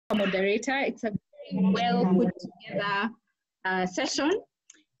moderator. It's a very well put together session,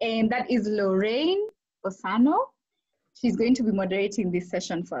 and that is Lorraine Osano. She's going to be moderating this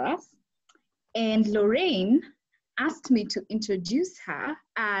session for us. And Lorraine asked me to introduce her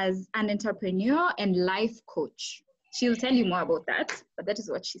as an entrepreneur and life coach. She'll tell you more about that, but that is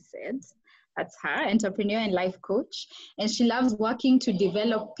what she said. That's her, entrepreneur and life coach. And she loves working to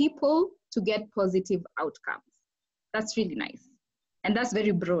develop people to get positive outcomes. That's really nice. And that's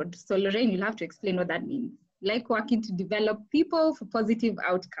very broad. So Lorraine, you'll have to explain what that means. Like working to develop people for positive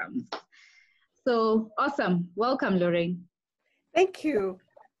outcomes. So awesome. Welcome, Lorraine. Thank you.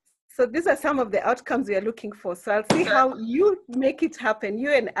 So these are some of the outcomes we are looking for. So I'll see how you make it happen.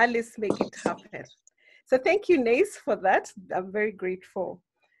 You and Alice make it happen. So thank you, Nace, for that. I'm very grateful.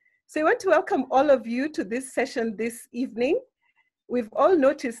 So I want to welcome all of you to this session this evening. We've all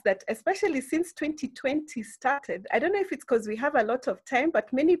noticed that, especially since 2020 started, I don't know if it's because we have a lot of time,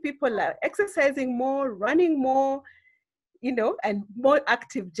 but many people are exercising more, running more, and more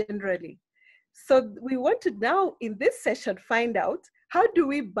active generally. So we want to now, in this session, find out how do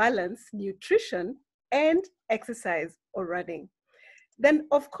we balance nutrition and exercise or running. Then,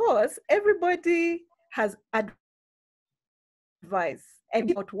 of course, everybody has advice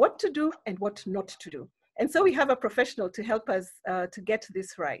about what to do and what not to do. And so we have a professional to help us to get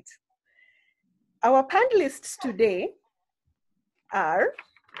this right. Our panelists today are,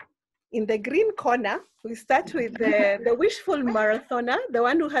 in the green corner, we start with the wishful marathoner, the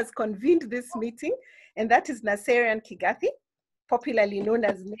one who has convened this meeting, and that is Naserian Kigathi, popularly known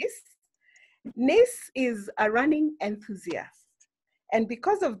as Nace. Nace is a running enthusiast. And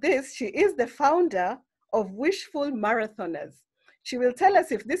because of this, she is the founder of Wishful Marathoners. She will tell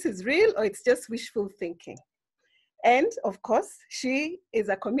us if this is real or it's just wishful thinking. And of course, she is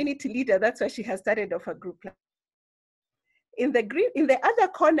a community leader. That's why she has started off a group. In the other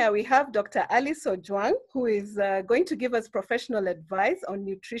corner, we have Dr. Alice Ojwang, who is going to give us professional advice on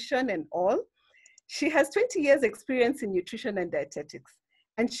nutrition and all. She has 20 years experience in nutrition and dietetics,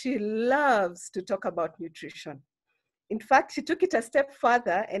 and she loves to talk about nutrition. In fact, she took it a step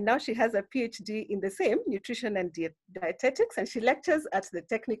further, and now she has a PhD in the same nutrition and dietetics, and she lectures at the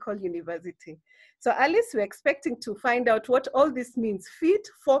Technical University. So Alice, we're expecting to find out what all this means, feet,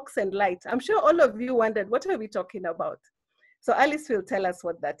 forks, and light. I'm sure all of you wondered, what are we talking about? So Alice will tell us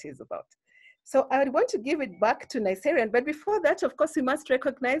what that is about. So I want to give it back to Naserian, but before that, of course, we must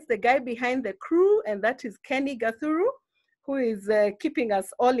recognize the guy behind the crew, and that is Kenny Gathuru, who is keeping us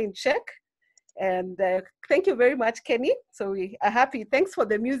all in check. And thank you very much, Kenny. So we are happy. Thanks for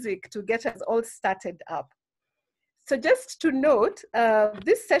the music to get us all started up. So just to note,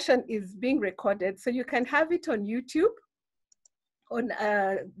 this session is being recorded, so you can have it on YouTube, on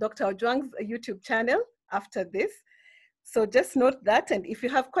Dr. Ojwang's YouTube channel after this. So just note that, and if you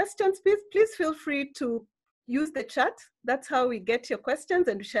have questions, please feel free to use the chat. That's how we get your questions,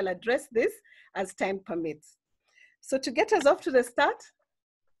 and we shall address this as time permits. So to get us off to the start,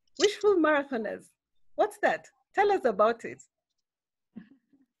 Wishful Marathoners, what's that? Tell us about it.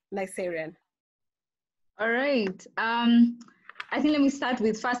 Naserian. All right. I think let me start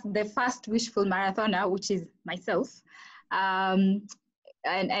with the first Wishful Marathoner, which is myself. And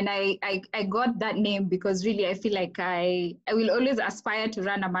I got that name because really I feel like I will always aspire to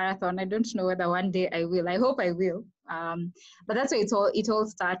run a marathon. I don't know whether one day I will. I hope I will. But that's where it all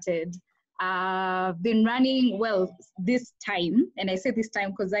started. I've been running, well, this time, and I say this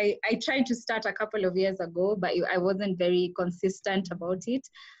time because I tried to start a couple of years ago, but I wasn't very consistent about it.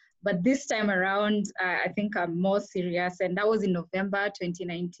 But this time around, I think I'm more serious, and that was in November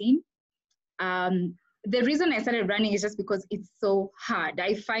 2019. The reason I started running is just because it's so hard.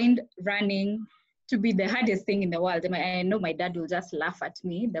 I find running to be the hardest thing in the world. I know my dad will just laugh at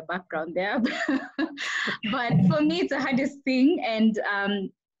me in the background there, but for me, it's the hardest thing. And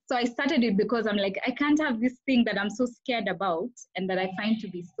so I started it because I'm like, I can't have this thing that I'm so scared about and that I find to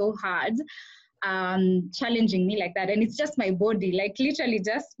be so hard, challenging me like that. And it's just my body, like literally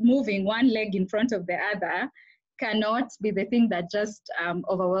just moving one leg in front of the other cannot be the thing that just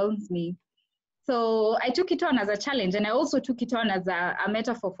overwhelms me. So I took it on as a challenge, and I also took it on as a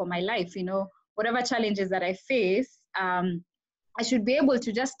metaphor for my life. Whatever challenges that I face, I should be able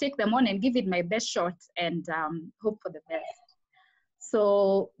to just take them on and give it my best shot and hope for the best.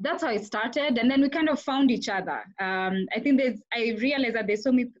 So that's how it started, and then we kind of found each other. I think I realized that there's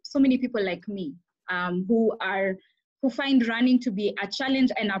so many people like me who find running to be a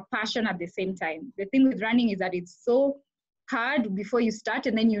challenge and a passion at the same time. The thing with running is that it's so hard before you start,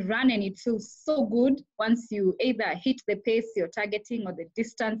 and then you run and it feels so good once you either hit the pace you're targeting or the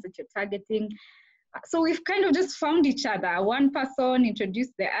distance that you're targeting. So we've kind of just found each other. One person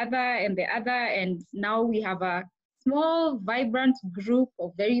introduced the other, and now we have a small, vibrant group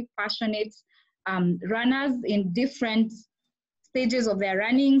of very passionate runners in different stages of their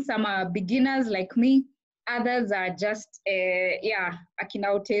running. Some are beginners like me. Others are just, Akina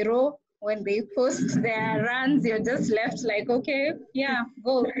Otero. When they post their runs, you're just left like, okay, yeah,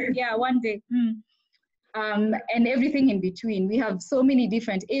 go, yeah, one day. And everything in between. We have so many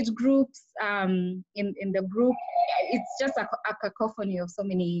different age groups in the group. It's just a cacophony of so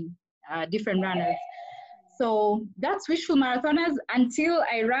many different runners. So that's Wishful Marathoners. Until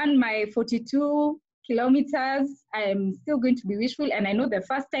I run my 42 kilometers, I'm still going to be wishful. And I know the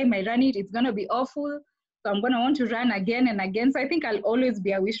first time I run it, it's going to be awful. So I'm going to want to run again and again. So I think I'll always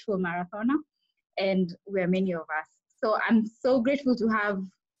be a wishful marathoner. And we're many of us. So I'm so grateful to have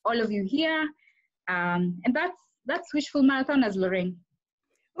all of you here. And that's Wishful Marathoners, Lorraine.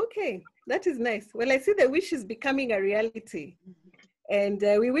 Okay, that is nice. Well, I see the wish is becoming a reality. And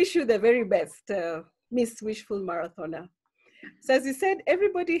we wish you the very best, Miss Wishful Marathoner. So as you said,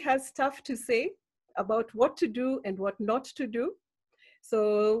 everybody has stuff to say about what to do and what not to do.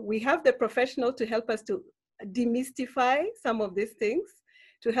 So we have the professional to help us to demystify some of these things,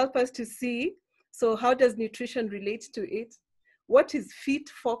 to help us to see, so how does nutrition relate to it? What is Fit,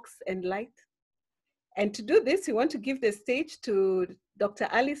 Fox, and Light? And to do this, we want to give the stage to Dr.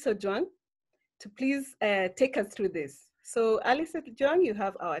 Alice Ojwang to please take us through this. So Alice Ojwang, you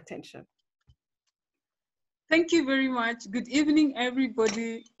have our attention. Thank you very much. Good evening,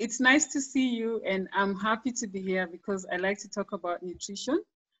 everybody. It's nice to see you, and I'm happy to be here because I like to talk about nutrition.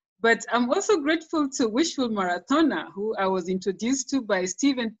 But I'm also grateful to Wishful Marathoner, who I was introduced to by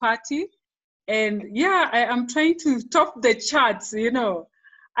Stephen Patty. And yeah, I am trying to top the charts, you know.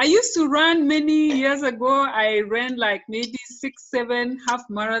 I used to run many years ago. I ran like maybe 6, 7 half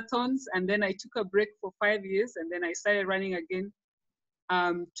marathons, and then I took a break for 5 years, and then I started running again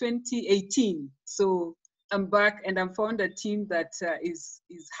 2018. So I'm back, and I found a team that is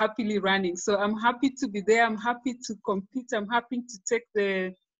happily running. So I'm happy to be there. I'm happy to compete. I'm happy to take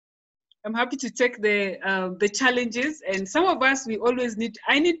the challenges. And some of us,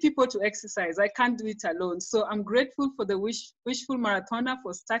 I need people to exercise. I can't do it alone. So I'm grateful for the Wishful Marathoner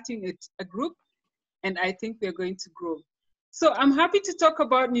for starting a group, and I think we're going to grow. So I'm happy to talk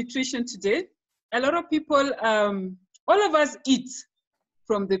about nutrition today. A lot of people, all of us eat,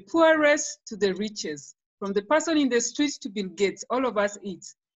 from the poorest to the richest, from the person in the streets to Bill Gates, all of us eat.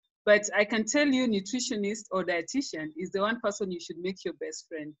 But I can tell you, nutritionist or dietitian is the one person you should make your best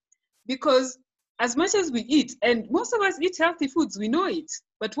friend. Because as much as we eat, and most of us eat healthy foods, we know it,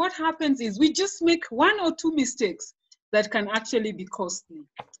 but what happens is we just make 1 or 2 mistakes that can actually be costly.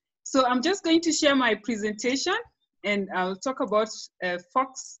 So I'm just going to share my presentation, and I'll talk about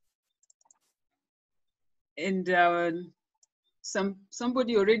Fox. And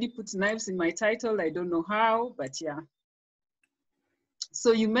somebody already put knives in my title. I don't know how, but yeah.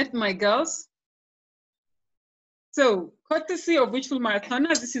 So you met my girls. So courtesy of Wishful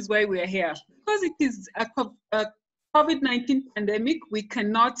Marathoners, this is why we are here. Because it is a COVID-19 pandemic, we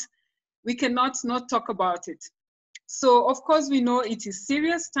cannot not talk about it. So of course we know it is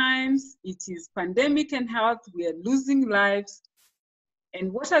serious times, it is pandemic and health, we are losing lives.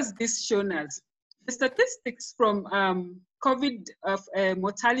 And what has this shown us? The statistics from COVID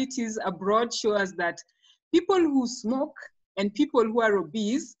mortalities abroad show us that people who smoke and people who are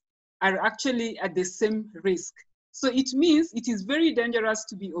obese are actually at the same risk. So it means it is very dangerous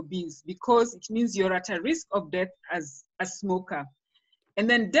to be obese because it means you're at a risk of death as a smoker. And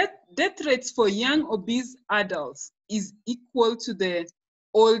then death rates for young obese adults is equal to the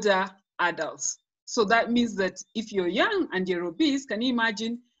older adults. So that means that if you're young and you're obese, can you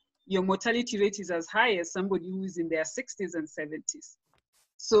imagine your mortality rate is as high as somebody who is in their 60s and 70s.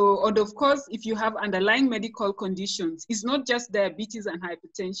 So, and of course, if you have underlying medical conditions, it's not just diabetes and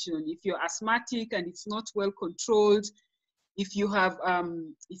hypertension. If you're asthmatic and it's not well controlled, if you have,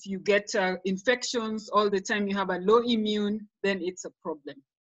 if you get infections all the time, you have a low immune, then it's a problem.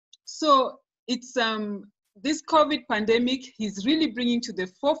 So it's, this COVID pandemic is really bringing to the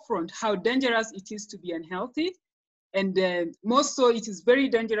forefront how dangerous it is to be unhealthy. And more so, it is very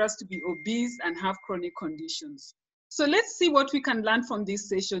dangerous to be obese and have chronic conditions. So let's see what we can learn from this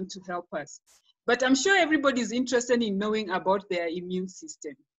session to help us. But I'm sure everybody is interested in knowing about their immune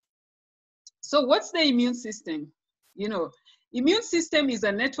system. So what's the immune system? You know, immune system is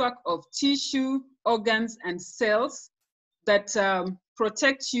a network of tissue, organs, and cells that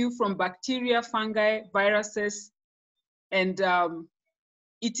protect you from bacteria, fungi, viruses, and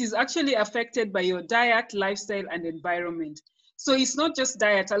it is actually affected by your diet, lifestyle, and environment. So it's not just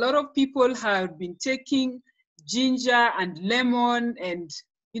diet. A lot of people have been taking ginger and lemon and,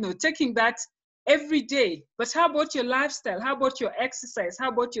 taking that every day. But how about your lifestyle? How about your exercise? How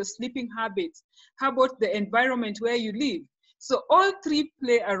about your sleeping habits? How about the environment where you live? So all three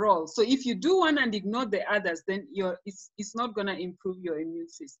play a role. So if you do one and ignore the others, then it's not gonna improve your immune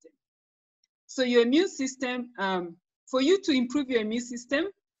system. So your immune system, for you to improve your immune system,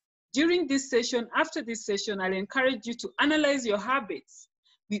 during this session, after this session, I'll encourage you to analyze your habits.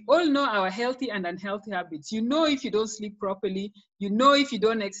 We all know our healthy and unhealthy habits. You know if you don't sleep properly, you know if you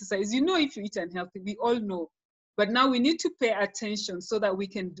don't exercise, you know if you eat unhealthy, we all know. But now we need to pay attention so that we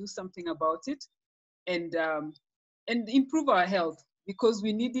can do something about it and improve our health, because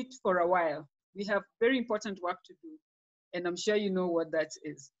we need it for a while. We have very important work to do, and I'm sure you know what that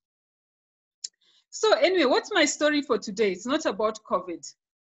is. So anyway, what's my story for today? It's not about COVID.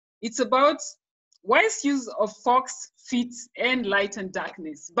 It's about wise use of forks, feet, and light and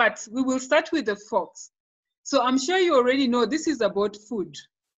darkness. But we will start with the forks. So I'm sure you already know this is about food.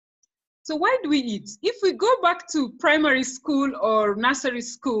 So why do we eat? If we go back to primary school or nursery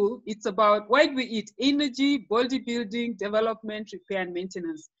school, it's about why do we eat? Energy, bodybuilding, development, repair, and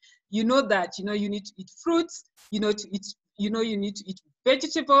maintenance. You know that, you need to eat fruits, you need to eat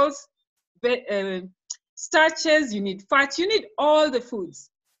vegetables, starches, you need fat, you need all the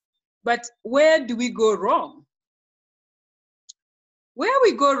foods. But where do we go wrong? Where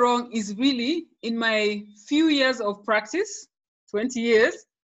we go wrong is really in my few years of practice, 20 years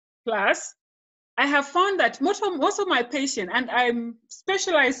plus, I have found that most of my patients, and I'm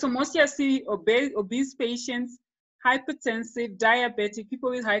specialized, so mostly I see obese patients, hypertensive, diabetic, people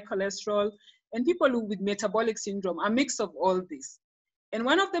with high cholesterol, and people with metabolic syndrome, a mix of all this. And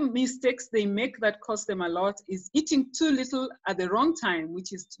one of the mistakes they make that cost them a lot is eating too little at the wrong time,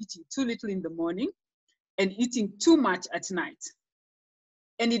 which is eating too little in the morning and eating too much at night.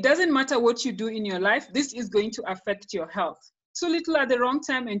 And it doesn't matter what you do in your life, this is going to affect your health. Too little at the wrong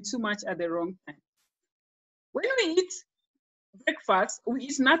time and too much at the wrong time. When we eat breakfast, we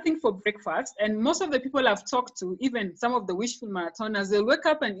eat nothing for breakfast. And most of the people I've talked to, even some of the wishful marathoners, they'll wake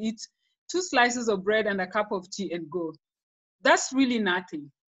up and eat 2 slices of bread and a cup of tea and go. That's really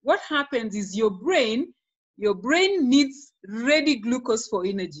nothing. What happens is your brain needs ready glucose for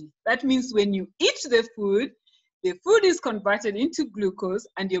energy. That means when you eat the food is converted into glucose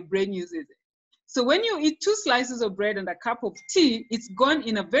and your brain uses it. So when you eat 2 slices of bread and a cup of tea, it's gone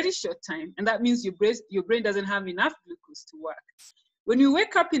in a very short time. And that means your brain doesn't have enough glucose to work. When you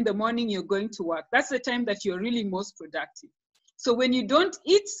wake up in the morning, you're going to work. That's the time that you're really most productive. So when you don't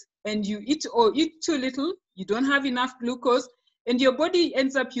eat and you eat or eat too little, you don't have enough glucose, and your body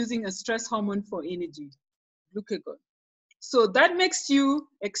ends up using a stress hormone for energy, glucagon. So that makes you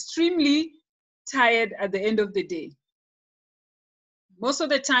extremely tired at the end of the day. Most of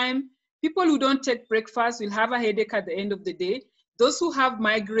the time, people who don't take breakfast will have a headache at the end of the day. Those who have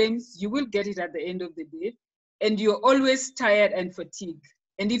migraines, you will get it at the end of the day, and you're always tired and fatigued.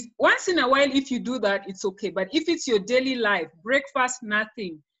 And if once in a while, if you do that, it's okay. But if it's your daily life, breakfast,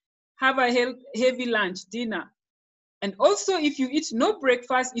 nothing, have a heavy lunch, dinner. And also if you eat no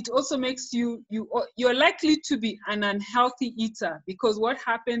breakfast, it also makes you're likely to be an unhealthy eater, because what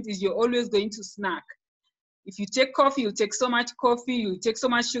happens is you're always going to snack. If you take coffee, you take so much coffee, you take so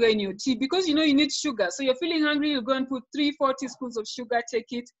much sugar in your tea, because you need sugar. So you're feeling hungry, you go and put 3-4 teaspoons of sugar,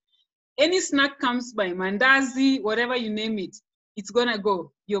 take it. Any snack comes by, mandazi, whatever you name it, it's gonna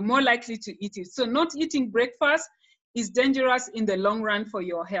go. You're more likely to eat it. So not eating breakfast is dangerous in the long run for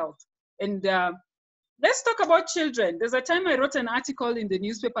your health. And let's talk about children. There's a time I wrote an article in the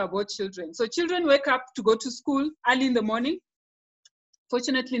newspaper about children. So children wake up to go to school early in the morning.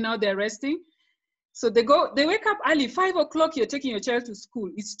 Fortunately, now they're resting. So they wake up early, 5 o'clock, you're taking your child to school.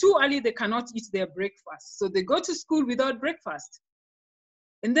 It's too early, they cannot eat their breakfast. So they go to school without breakfast.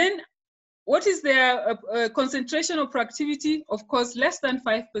 And then what is their concentration of productivity? Of course, less than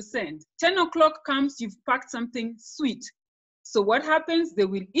 5%. 10 o'clock comes, you've packed something sweet. So what happens? They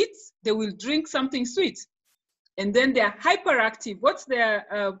will eat, they will drink something sweet. And then they're hyperactive. What's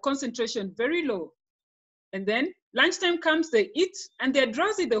their concentration? Very low. And then lunchtime comes, they eat, and they're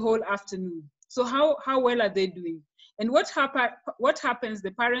drowsy the whole afternoon. So how well are they doing? And what happens?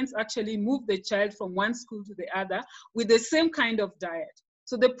 The parents actually move the child from one school to the other with the same kind of diet.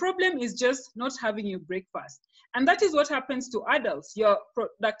 So the problem is just not having your breakfast. And that is what happens to adults. Your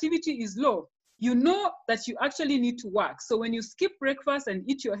productivity is low. You know that you actually need to work. So when you skip breakfast and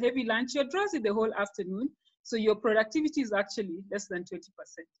eat your heavy lunch, you're drowsy the whole afternoon. So your productivity is actually less than 20%.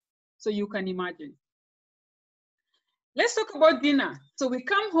 So you can imagine. Let's talk about dinner. So we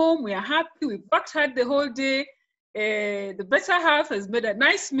come home, we are happy, we've worked hard the whole day, the better half has made a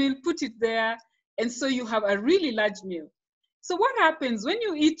nice meal, put it there, and so you have a really large meal. So what happens when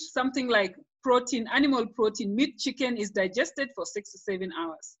you eat something like protein, animal protein, meat, chicken is digested for 6 to 7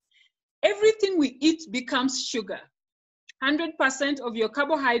 hours. Everything we eat becomes sugar. 100% of your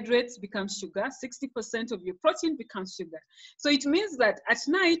carbohydrates becomes sugar, 60% of your protein becomes sugar. So it means that at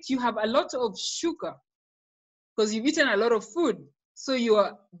night you have a lot of sugar because you've eaten a lot of food. So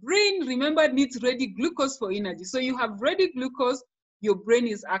your brain, remember, needs ready glucose for energy. So you have ready glucose, your brain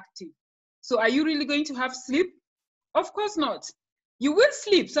is active. So are you really going to have sleep? Of course not. You will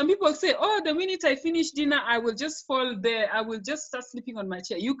sleep. Some people say, oh, the minute I finish dinner, I will just fall there. I will just start sleeping on my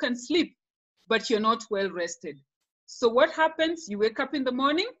chair. You can sleep, but you're not well rested. So what happens? You wake up in the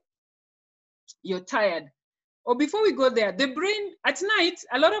morning, you're tired. Or before we go there, the brain, at night,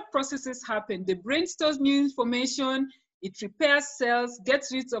 a lot of processes happen. The brain stores new information, it repairs cells,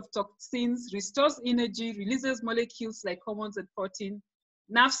 gets rid of toxins, restores energy, releases molecules like hormones and protein,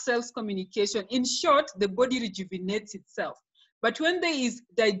 nerve cells communication. In short, the body rejuvenates itself. But when there is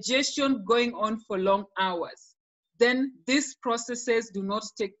digestion going on for long hours, then these processes do not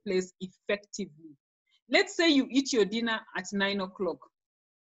take place effectively. Let's say you eat your dinner at 9 o'clock,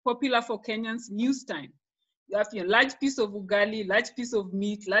 popular for Kenyans, news time. You have your large piece of ugali, large piece of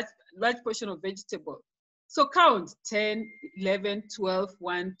meat, large portion of vegetable. So count 10, 11, 12,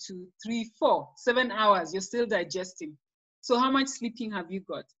 1, 2, 3, 4, 7 hours, you're still digesting. So how much sleeping have you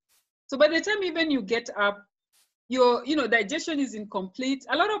got? So by the time even you get up, your digestion is incomplete.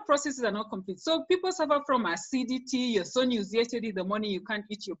 A lot of processes are not complete. So people suffer from acidity. You're so nauseated in the morning, you can't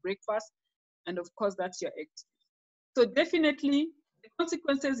eat your breakfast. And of course, that's your egg. So definitely, the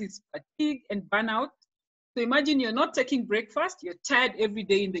consequences is fatigue and burnout. So imagine you're not taking breakfast, you're tired every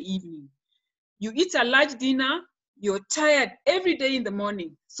day in the evening. You eat a large dinner, you're tired every day in the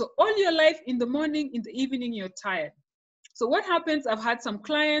morning. So all your life in the morning, in the evening, you're tired. So what happens, I've had some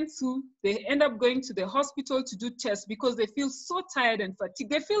clients who they end up going to the hospital to do tests because they feel so tired and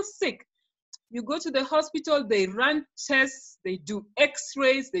fatigued. They feel sick. You go to the hospital, they run tests, they do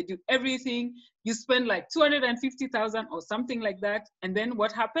x-rays, they do everything. You spend like 250,000 or something like that. And then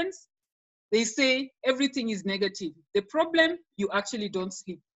what happens? They say everything is negative. The problem, you actually don't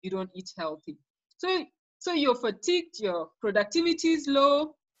sleep. You don't eat healthy. So you're fatigued, your productivity is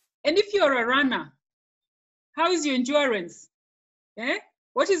low. And if you're a runner, how is your endurance?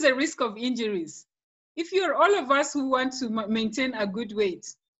 What is the risk of injuries? If you're all of us who want to maintain a good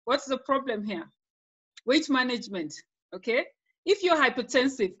weight, what's the problem here? Weight management, okay? If you're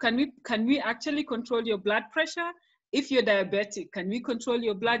hypertensive, can we actually control your blood pressure? If you're diabetic, can we control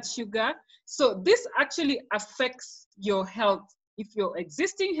your blood sugar? So this actually affects your health, if your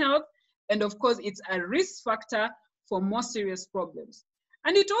existing health, and of course it's a risk factor for more serious problems.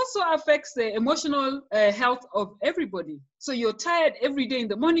 And it also affects the emotional health of everybody. So you're tired every day. In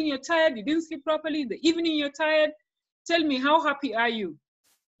the morning, you're tired. You didn't sleep properly. In the evening, you're tired. Tell me, how happy are you?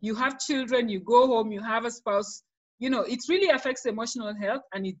 You have children, you go home, you have a spouse. It really affects emotional health,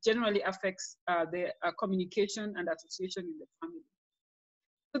 and it generally affects the communication and association in the family.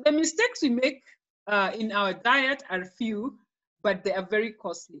 So the mistakes we make in our diet are few, but they are very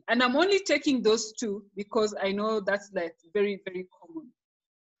costly. And I'm only taking those two because I know that's like very, very common.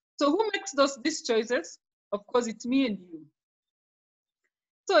 So who makes these choices? Of course, it's me and you.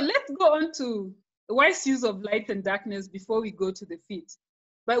 So let's go on to the wise use of light and darkness before we go to the feet.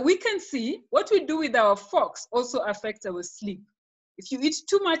 But we can see what we do with our forks also affects our sleep. If you eat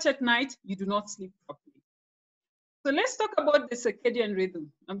too much at night, you do not sleep properly. So let's talk about the circadian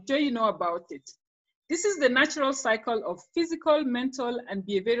rhythm. I'm sure you know about it. This is the natural cycle of physical, mental, and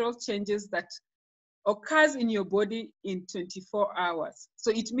behavioral changes that occurs in your body in 24 hours.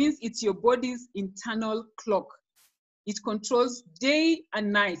 So it means it's your body's internal clock. It controls day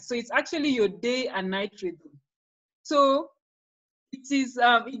and night. So it's actually your day and night rhythm. So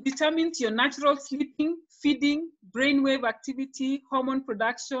it determines your natural sleeping, feeding, brainwave activity, hormone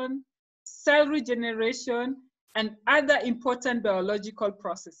production, cell regeneration, and other important biological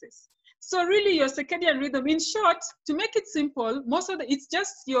processes. So really your circadian rhythm, in short, to make it simple,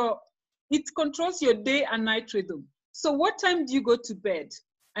 it controls your day and night rhythm. So what time do you go to bed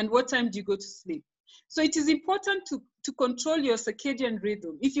and what time do you go to sleep? So it is important to control your circadian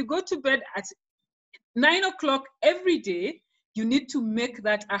rhythm. If you go to bed at 9 o'clock every day, you need to make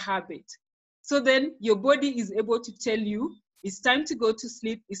that a habit. So then your body is able to tell you, it's time to go to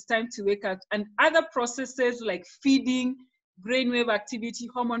sleep, it's time to wake up. And other processes like feeding, brainwave activity,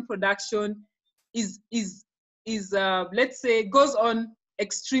 hormone production let's say, goes on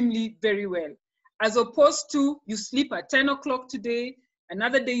extremely very well. As opposed to you sleep at 10 o'clock today,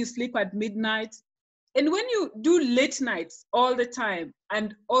 another day you sleep at midnight. And when you do late nights all the time,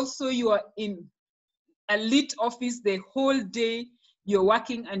 and also you are in a lit office the whole day, you're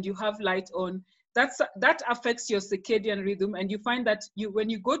working and you have light on, that affects your circadian rhythm, and you find that when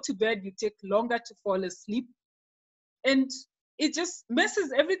you go to bed, you take longer to fall asleep, and it just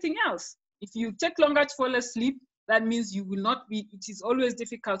messes everything else. If you take longer to fall asleep, that means you will not be, it is always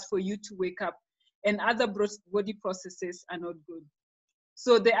difficult for you to wake up, and other body processes are not good.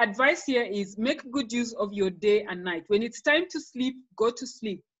 So the advice here is make good use of your day and night. When it's time to sleep, go to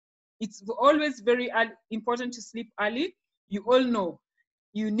sleep. It's always very important to sleep early. You all know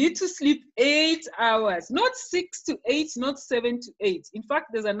you need to sleep 8 hours, not 6 to 8, not 7 to 8. In fact,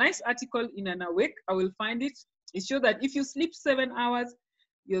 there's a nice article in An Awake. I will find it. It shows that if you sleep 7 hours,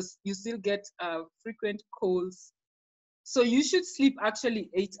 you still get frequent colds. So you should sleep actually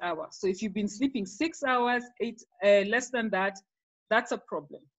 8 hours. So if you've been sleeping 6 hours, less than that, that's a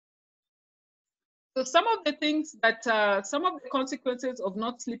problem. So some of the things that, some of the consequences of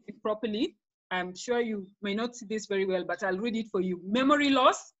not sleeping properly, I'm sure you may not see this very well, but I'll read it for you. Memory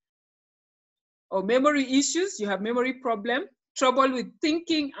loss or memory issues, you have memory problem, trouble with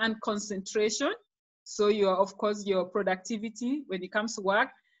thinking and concentration. So of course, your productivity when it comes to work,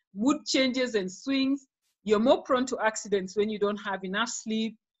 mood changes and swings. You're more prone to accidents when you don't have enough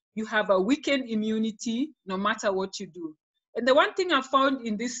sleep. You have a weakened immunity no matter what you do. And the one thing I found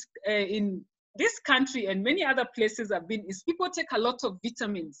in this country and many other places I've been is people take a lot of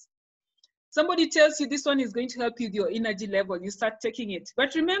vitamins. Somebody tells you this one is going to help you with your energy level, you start taking it.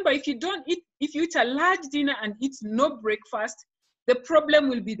 But remember, if you eat a large dinner and eat no breakfast, the problem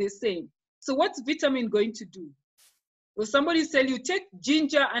will be the same. So what's vitamin going to do? Well, somebody tell you take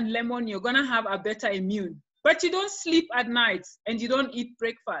ginger and lemon, you're gonna have a better immune. But you don't sleep at night and you don't eat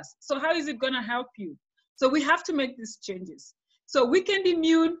breakfast. So how is it gonna help you? So we have to make these changes. So weakened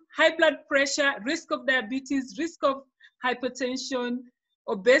immune, high blood pressure, risk of diabetes, risk of hypertension,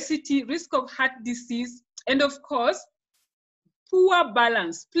 obesity, risk of heart disease, and of course, poor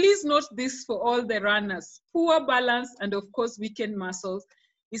balance. Please note this for all the runners. Poor balance and of course, weakened muscles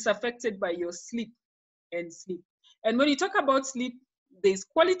is affected by your sleep and sleep. And when you talk about sleep, there's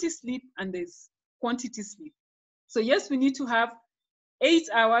quality sleep and there's quantity sleep. So yes, we need to have 8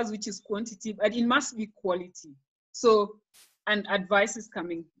 hours, which is quantity, but it must be quality. So, and advice is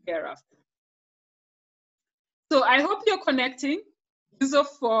coming thereafter. So I hope you're connecting use of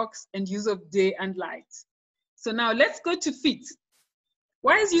fogs and use of day and light. So now let's go to feet.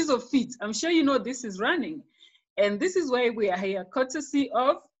 Why is use of feet? I'm sure you know this is running. And this is why we are here, courtesy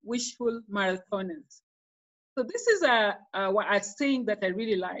of Wishful Marathoners. So this is a saying that I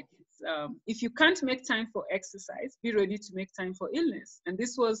really like. It's, if you can't make time for exercise, be ready to make time for illness. And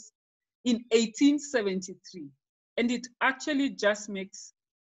this was in 1873. And it actually just means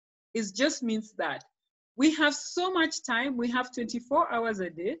that we have so much time, we have 24 hours a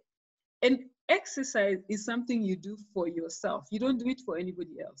day, and exercise is something you do for yourself. You don't do it for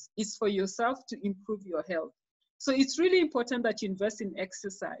anybody else. It's for yourself to improve your health. So it's really important that you invest in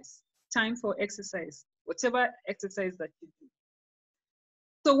exercise, time for exercise, whatever exercise that you do.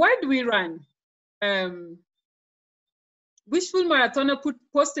 So why do we run? Wishful Marathoner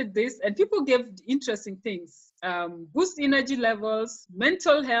posted this and people gave interesting things. Boost energy levels,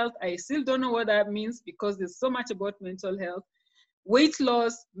 mental health. I still don't know what that means because there's so much about mental health. Weight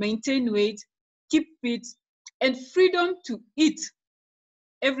loss, maintain weight, keep fit, and freedom to eat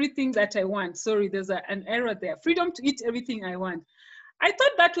everything that I want. Sorry, there's an error there. Freedom to eat everything I want. I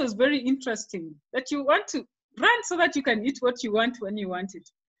thought that was very interesting, that you want to run so that you can eat what you want when you want it.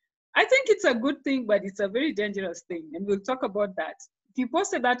 I think it's a good thing, but it's a very dangerous thing, and we'll talk about that. If you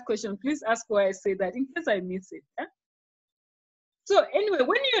posted that question, please ask why I say that in case I miss it. Yeah? So anyway,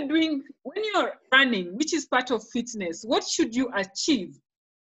 when you're running, which is part of fitness, what should you achieve?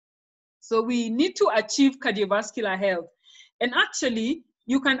 So we need to achieve cardiovascular health. And actually,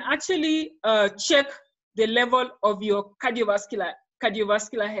 you can actually check the level of your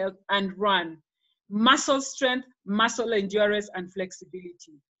cardiovascular health and run. Muscle strength, muscle endurance, and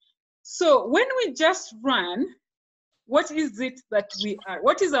flexibility. So when we just run, what is it that we are?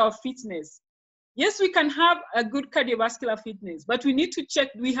 What is our fitness? Yes, we can have a good cardiovascular fitness, but we need to check,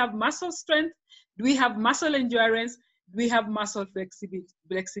 do we have muscle strength? Do we have muscle endurance? Do we have muscle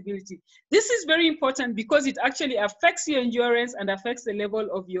flexibility? This is very important because it actually affects your endurance and affects the level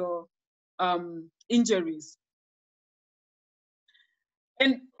of your injuries.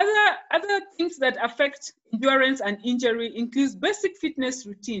 And other things that affect endurance and injury includes basic fitness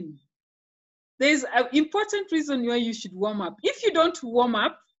routine. There's an important reason why you should warm up. If you don't warm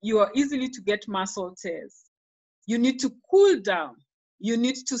up, you are easily to get muscle tears. You need to cool down. You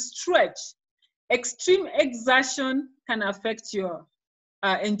need to stretch. extreme exertion can affect your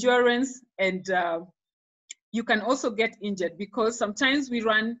endurance, and you can also get injured because sometimes we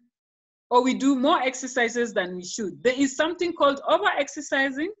run or we do more exercises than we should. There is something called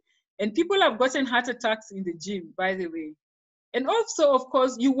over-exercising, and people have gotten heart attacks in the gym, by the way. And also, of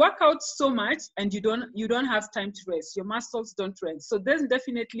course, you work out so much and you don't have time to rest. Your muscles don't rest. So then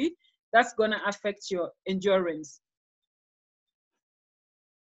definitely that's gonna affect your endurance.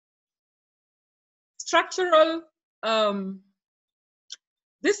 Structural,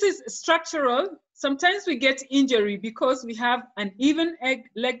 this is structural. Sometimes we get injury because we have an even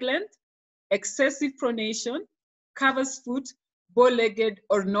leg length, excessive pronation, covers foot, bow-legged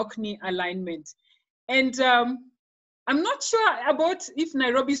or knock-knee alignment. And I'm not sure about if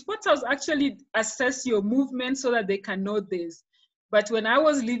Nairobi Sports House actually assess your movement so that they can know this. But when I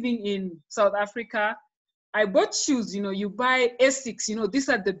was living in South Africa, I bought shoes, you know, you buy Asics, you know, these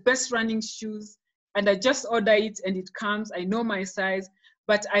are the best running shoes, and I just order it and it comes, I know my size,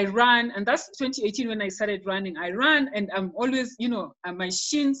 but I ran, and that's 2018 when I started running. I ran and I'm always, you know, my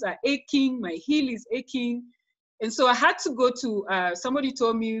shins are aching, my heel is aching. And so I had to go to, somebody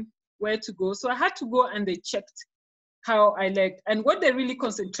told me where to go. So I had to go and they checked how I legged. And what they really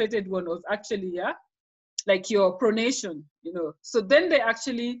concentrated on was actually, like your pronation, you know. So then they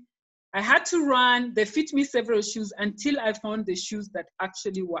actually, I had to run, they fit me several shoes until I found the shoes that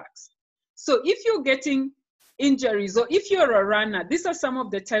actually works. So if you're getting injuries or if you're a runner, these are some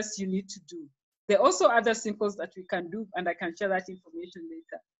of the tests you need to do. There are also other simples that we can do, and I can share that information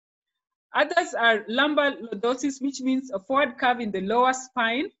later. Others are lumbar lordosis, which means a forward curve in the lower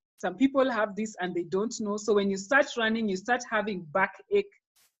spine. Some people have this and they don't know. So when you start running, you start having backache,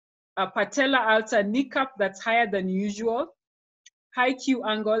 a patella alta, knee cup that's higher than usual, high Q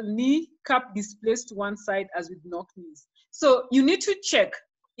angle, knee cup displaced one side as with knock knees. So you need to check,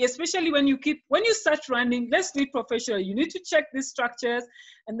 especially when you start running, let's do it professional. You need to check these structures,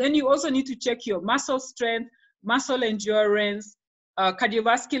 and then you also need to check your muscle strength, muscle endurance,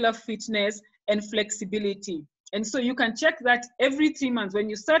 cardiovascular fitness, and flexibility. And so you can check that every 3 months. When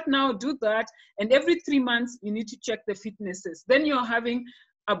you start now, do that, and every 3 months, you need to check the fitnesses. Then you're having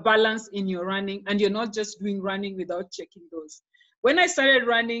a balance in your running, and you're not just doing running without checking those. When I started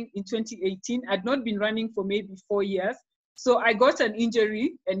running in 2018, I'd not been running for maybe 4 years. So I got an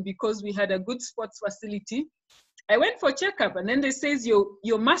injury, and because we had a good sports facility, I went for checkup, and then they says your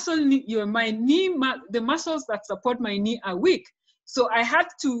muscle, the muscles that support my knee are weak. So I had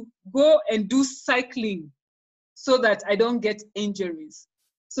to go and do cycling so that I don't get injuries.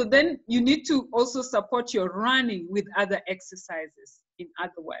 So then you need to also support your running with other exercises, in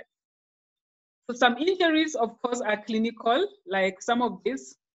other words. So some injuries, of course, are clinical, like some of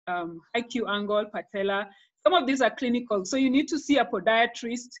these, high Q angle, patella. Some of these are clinical. So you need to see a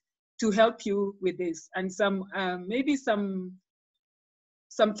podiatrist to help you with this. And some, maybe some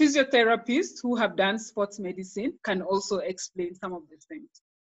physiotherapists who have done sports medicine can also explain some of these things.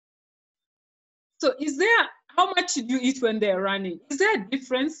 So how much should you eat when they're running? Is there a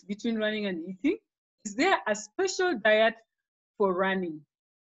difference between running and eating? Is there a special diet for running?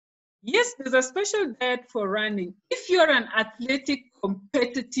 Yes, there's a special diet for running. If you're an athletic,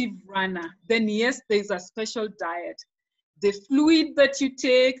 competitive runner, then yes, there's a special diet. The fluid that you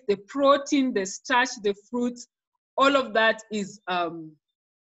take, the protein, the starch, the fruits, all of that is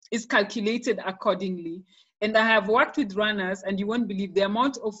calculated accordingly. And I have worked with runners, and you won't believe the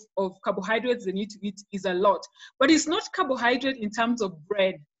amount of carbohydrates they need to eat is a lot. But it's not carbohydrate in terms of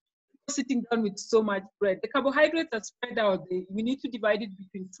bread. You're sitting down with so much bread. The carbohydrates are spread out. We need to divide it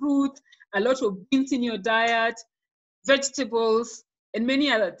between fruit, a lot of beans in your diet, vegetables, and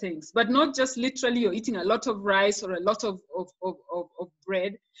many other things. But not just literally you're eating a lot of rice or a lot of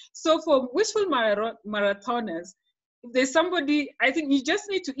bread. So for wishful marathoners, if there's somebody, I think you just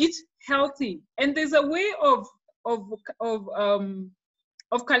need to eat healthy. And there's a way of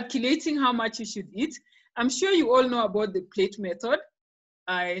calculating how much you should eat. I'm sure you all know about the plate method.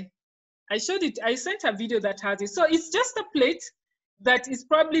 I showed it, I sent a video that has it. So it's just a plate that is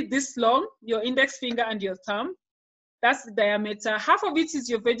probably this long, your index finger and your thumb. That's the diameter. Half of it is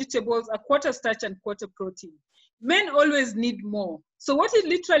your vegetables, a quarter starch and quarter protein. Men always need more. So what it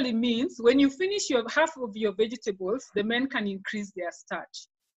literally means, when you finish your half of your vegetables, the men can increase their starch.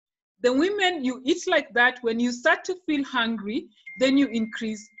 The women, you eat like that. When you start to feel hungry, then you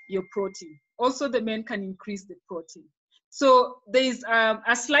increase your protein. Also, the men can increase the protein. So there's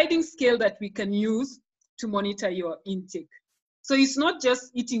a sliding scale that we can use to monitor your intake. So it's not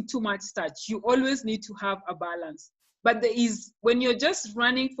just eating too much starch. You always need to have a balance. But there is, when you're just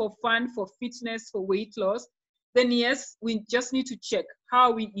running for fun, for fitness, for weight loss, then yes, we just need to check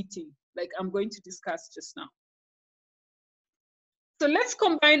how are we eating. like I'm going to discuss just now. So let's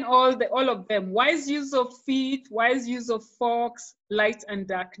combine all of them. Wise use of feet, wise use of forks, light and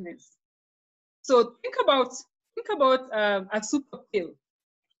darkness. So think about a super pill.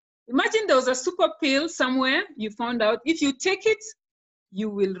 Imagine there was a super pill somewhere you found out. If you take it, you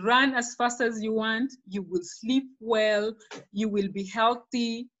will run as fast as you want, you will sleep well, you will be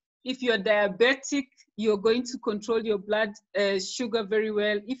healthy. If you're diabetic, you're going to control your blood sugar very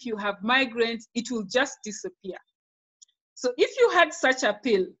well. If you have migraines, it will just disappear. So if you had such a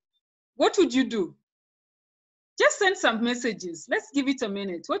pill, what would you do? Just send some messages. Let's give it a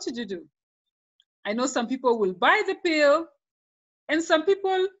minute. What would you do? I know some people will buy the pill and some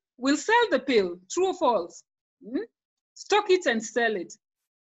people will sell the pill, true or false. Stock it and sell it.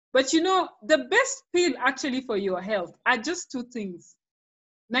 But you know, the best pill actually for your health are just two things,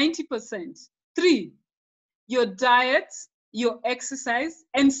 90%. 3, your diet, your exercise,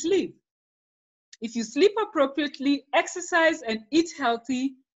 and sleep. If you sleep appropriately, exercise, and eat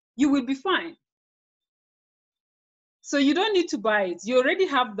healthy, you will be fine. So you don't need to buy it. You already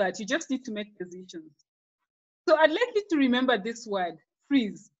have that. You just need to make decisions. So I'd like you to remember this word,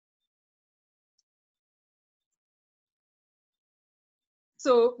 freeze.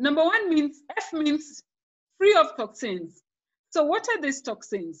 So number 1 means, F means free of toxins. So what are these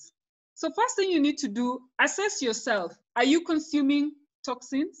toxins? So first thing you need to do, assess yourself. Are you consuming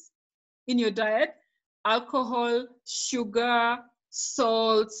toxins in your diet? Alcohol, sugar,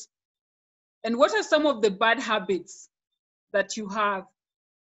 salt, and what are some of the bad habits that you have?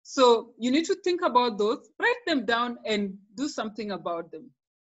 So you need to think about those, write them down and do something about them.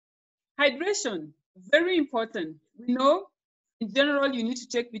 Hydration, very important. We know in general you need to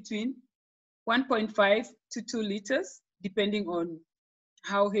take between 1.5 to 2 liters, depending on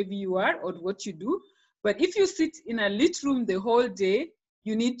how heavy you are or what you do. But if you sit in a lit room the whole day,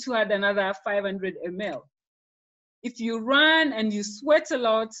 you need to add another 500 ml. If you run and you sweat a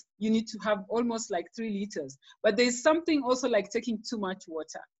lot, you need to have almost like 3 liters. But there's something also like taking too much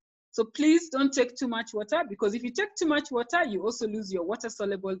water. So please don't take too much water, because if you take too much water, you also lose your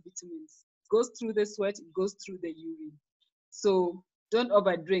water-soluble vitamins. It goes through the sweat, it goes through the urine. So don't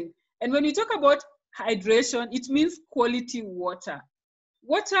overdrink. And when you talk about hydration, it means quality water.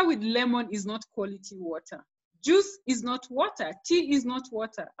 Water with lemon is not quality water. Juice is not water. Tea is not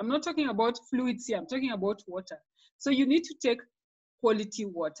water. I'm not talking about fluids here. I'm talking about water. So you need to take quality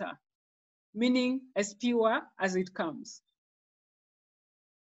water, meaning as pure as it comes.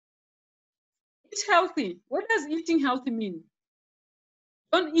 Eat healthy. What does eating healthy mean?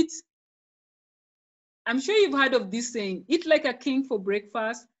 Don't eat. I'm sure you've heard of this saying, eat like a king for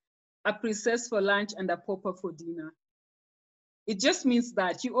breakfast, a princess for lunch, and a pauper for dinner. It just means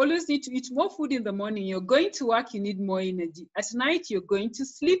that you always need to eat more food in the morning. You're going to work, you need more energy. At night, you're going to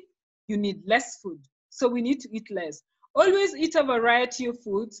sleep, you need less food. So we need to eat less. Always eat a variety of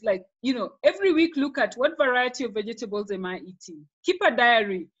foods. Like, you know, every week, look at what variety of vegetables am I eating. Keep a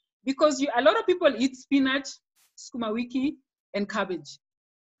diary, because a lot of people eat spinach, sukuma wiki, and cabbage.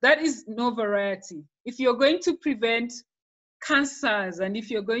 That is no variety. If you're going to prevent cancers and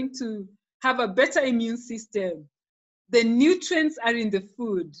if you're going to have a better immune system, the nutrients are in the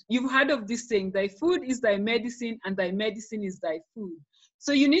food. You've heard of this saying, thy food is thy medicine and thy medicine is thy food.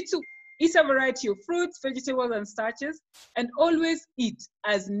 So you need to eat a variety of fruits, vegetables, and starches, and always eat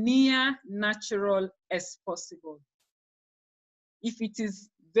as near natural as possible. If it is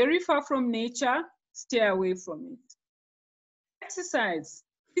very far from nature, stay away from it. Exercise.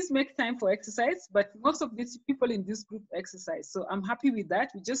 Please make time for exercise, but most of these people in this group exercise. So I'm happy with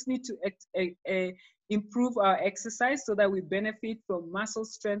that. We just need to improve our exercise so that we benefit from muscle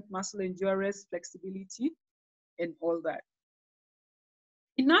strength, muscle endurance, flexibility, and all that.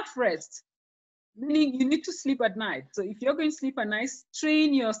 Enough rest, meaning you need to sleep at night. So if you're going to sleep at night,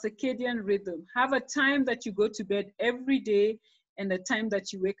 train your circadian rhythm. Have a time that you go to bed every day and a time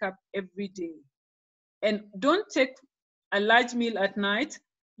that you wake up every day. And don't take a large meal at night.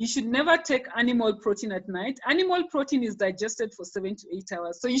 You should never take animal protein at night. Animal protein is digested for 7 to 8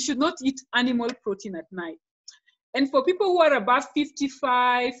 hours. So you should not eat animal protein at night. And for people who are above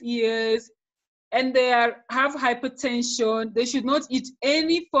 55 years and they have hypertension, they should not eat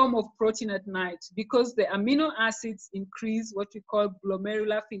any form of protein at night, because the amino acids increase what we call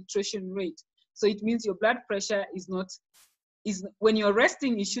glomerular filtration rate. So it means your blood pressure when you're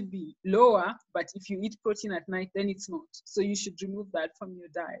resting, it should be lower, but if you eat protein at night, then it's not. So you should remove that from your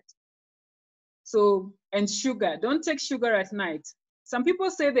diet. So, and sugar, don't take sugar at night. Some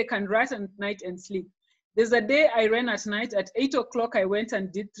people say they can run at night and sleep. There's a day I ran at night at 8 o'clock, I went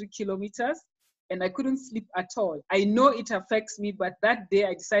and did 3 kilometers. and I couldn't sleep at all. I know it affects me, but that day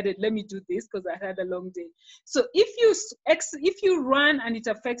I decided, let me do this because I had a long day. So if you run and it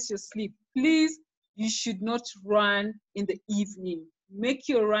affects your sleep, please, you should not run in the evening. Make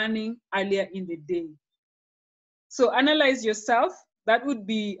your running earlier in the day. So analyze yourself. That would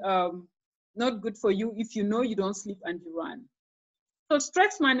be not good for you if you know you don't sleep and you run. So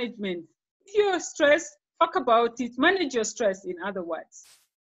stress management. If you're stressed, talk about it. Manage your stress, in other words.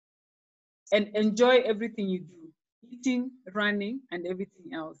 And enjoy everything you do. Eating, running, and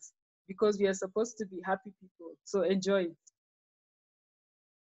everything else. Because we are supposed to be happy people. So enjoy it.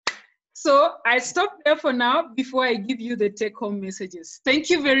 So I stop there for now before I give you the take-home messages. Thank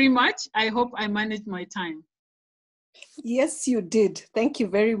you very much. I hope I managed my time. Yes, you did. Thank you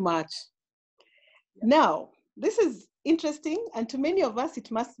very much. Now, this is interesting, and to many of us, it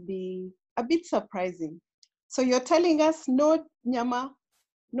must be a bit surprising. So you're telling us no nyama,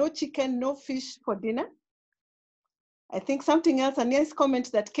 no chicken, no fish for dinner? I think something else, a nice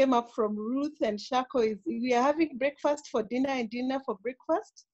comment that came up from Ruth and Shako is, we are having breakfast for dinner and dinner for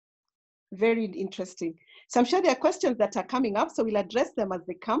breakfast. Very interesting. So I'm sure there are questions that are coming up, so we'll address them as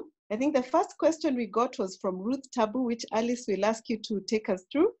they come. I think the first question we got was from Ruth Tabu, which Alice will ask you to take us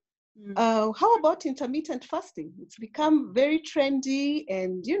through. How about intermittent fasting? It's become very trendy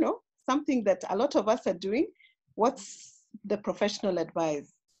and, you know, something that a lot of us are doing. What's the professional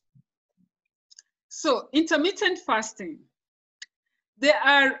advice? So intermittent fasting, there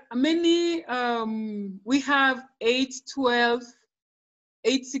are many, we have 8, 12,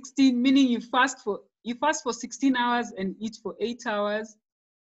 8, 16, meaning you fast for 16 hours and eat for 8 hours.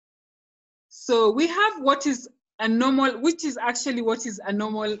 So we have what is a normal, which is actually what is a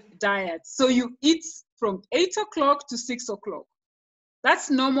normal diet. So you eat from 8 o'clock to 6 o'clock.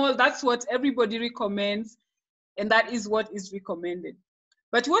 That's normal, that's what everybody recommends, and that is what is recommended.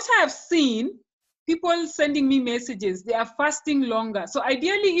 But what I have seen, people sending me messages, they are fasting longer. So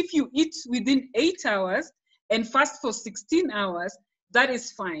ideally, if you eat within 8 hours and fast for 16 hours, that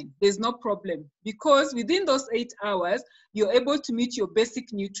is fine. There's no problem. Because within those 8 hours, you're able to meet your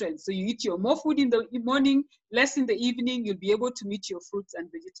basic nutrients. So you eat more food in the morning, less in the evening, you'll be able to meet your fruits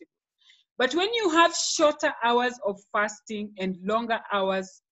and vegetables. But when you have shorter hours of fasting and longer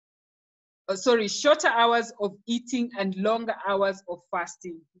hours, shorter hours of eating and longer hours of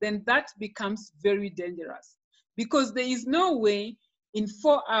fasting, then that becomes very dangerous. Because there is no way in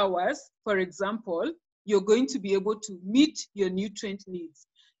 4 hours, for example, you're going to be able to meet your nutrient needs.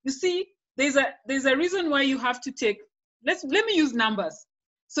 You see, there's a reason why you have to take, let me use numbers.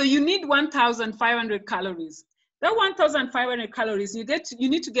 So you need 1,500 calories. That 1,500 calories, you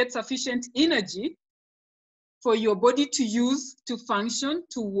need to get sufficient energy for your body to use, to function,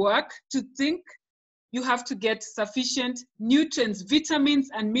 to work, to think. You have to get sufficient nutrients, vitamins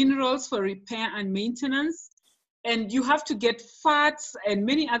and minerals for repair and maintenance. And you have to get fats and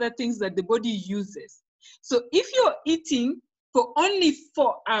many other things that the body uses. So if you're eating for only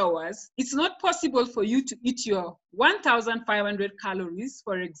 4 hours, it's not possible for you to eat your 1,500 calories,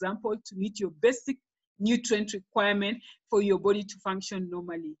 for example, to meet your basic nutrient requirement for your body to function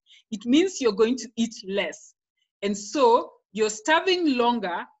normally. It means you're going to eat less. And so you're starving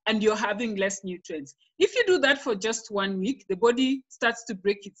longer and you're having less nutrients. If you do that for just 1 week, the body starts to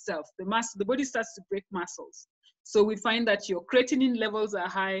break itself. The body starts to break muscles. So we find that your creatinine levels are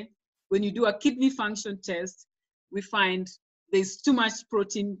high. When you do a kidney function test, we find there's too much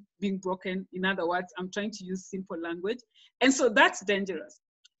protein being broken. In other words, I'm trying to use simple language. And so that's dangerous.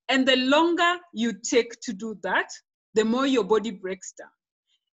 And the longer you take to do that, the more your body breaks down.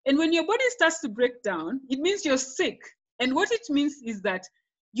 And when your body starts to break down, it means you're sick. And what it means is that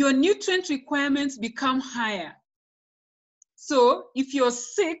your nutrient requirements become higher. So if you're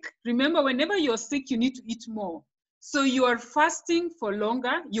sick, remember, whenever you're sick, you need to eat more. So you are fasting for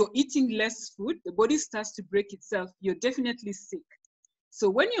longer, you're eating less food, the body starts to break itself, you're definitely sick. So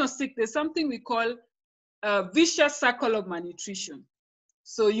when you're sick, there's something we call a vicious circle of malnutrition.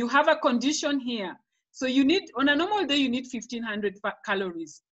 So you have a condition here. So you need, on a normal day, you need 1,500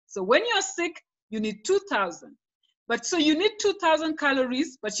 calories. So when you're sick, you need 2,000. But so you need 2,000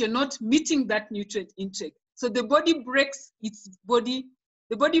 calories, but you're not meeting that nutrient intake. So the body breaks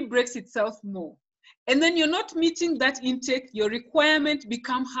itself more. And then you're not meeting that intake, your requirement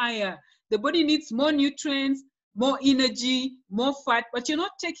become higher. The body needs more nutrients, more energy, more fat, but you're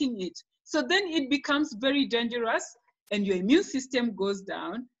not taking it. So then it becomes very dangerous and your immune system goes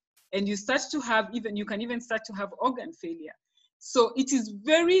down and you start to have you can even start to have organ failure. So it is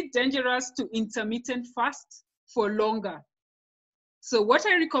very dangerous to intermittent fast for longer. So what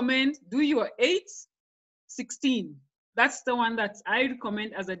I recommend, do your 8, 16. That's the one that I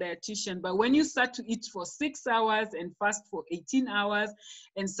recommend as a dietitian. But when you start to eat for 6 hours and fast for 18 hours,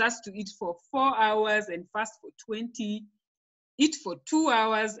 and start to eat for 4 hours and fast for 20, eat for 2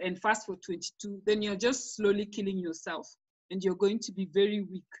 hours and fast for 22, then you're just slowly killing yourself and you're going to be very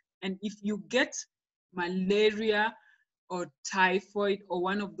weak. And if you get malaria or typhoid or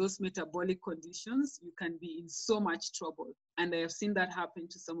one of those metabolic conditions, you can be in so much trouble. And I have seen that happen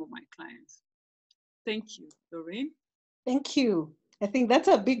to some of my clients. Thank you, Lorraine. Thank you. I think that's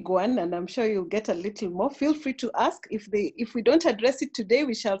a big one, and I'm sure you'll get a little more. Feel free to ask. If we don't address it today,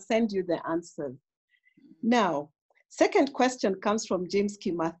 we shall send you the answers. Now, second question comes from James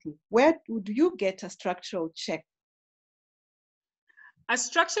Kimathi. Where would you get a structural check? A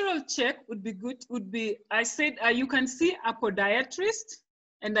structural check would be good, I said, you can see a podiatrist,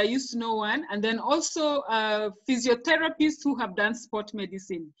 and I used to know one, and then also physiotherapists who have done sport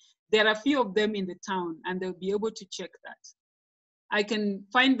medicine. There are a few of them in the town, and they'll be able to check that. I can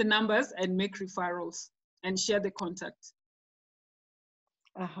find the numbers and make referrals and share the contact.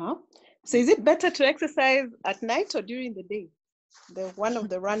 So is it better to exercise at night or during the day? One of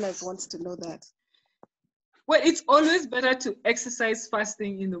the runners wants to know that. Well, it's always better to exercise first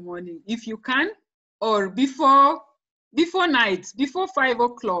thing in the morning if you can, or before night, before 5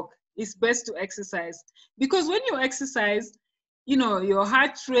 o'clock. It's best to exercise, because when you exercise, you know, your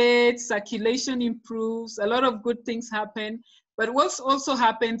heart rate, circulation improves, a lot of good things happen. But what also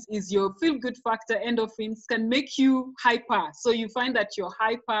happens is your feel-good factor, endorphins, can make you hyper. So you find that you're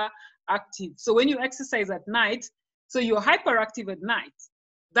hyperactive. So when you exercise at night, so you're hyperactive at night,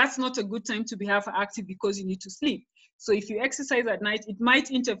 that's not a good time to be hyperactive because you need to sleep. So if you exercise at night, it might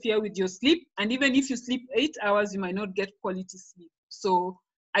interfere with your sleep. And even if you sleep 8 hours, you might not get quality sleep. So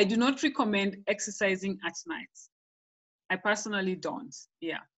I do not recommend exercising at night. I personally don't,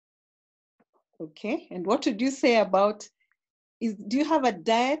 yeah. Okay, and what would you say about, do you have a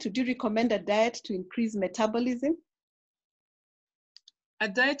diet? Would you recommend a diet to increase metabolism? A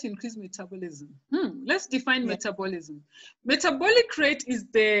diet to increase metabolism. Let's define metabolism. Metabolic rate is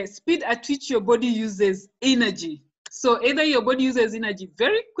the speed at which your body uses energy. So either your body uses energy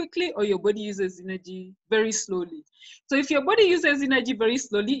very quickly or your body uses energy very slowly. So if your body uses energy very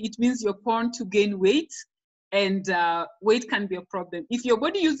slowly, it means you're prone to gain weight, and weight can be a problem. If your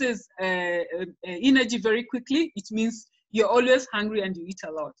body uses energy very quickly, it means you're always hungry and you eat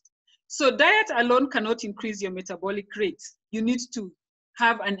a lot. So diet alone cannot increase your metabolic rate. You need to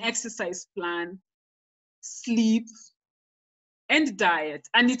have an exercise plan, sleep, and diet.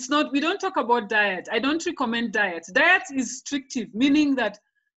 And it's not, we don't talk about diet. I don't recommend diet. Diet is restrictive, meaning that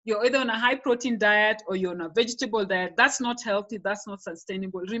you're either on a high protein diet or you're on a vegetable diet. That's not healthy, that's not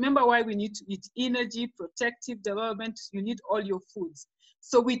sustainable. Remember why we need to eat: energy, protective development, you need all your foods.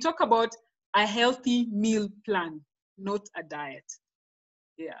 So we talk about a healthy meal plan, not a diet.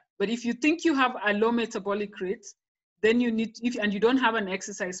 Yeah, but if you think you have a low metabolic rate, then you need, and you don't have an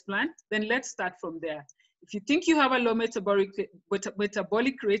exercise plan, then let's start from there. If you think you have a low metabolic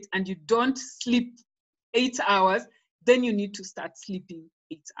rate and you don't sleep 8 hours, then you need to start sleeping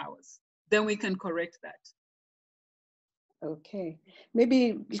 8 hours. Then we can correct that. Okay,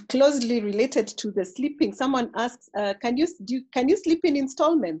 maybe closely related to the sleeping. Someone asks, can you sleep in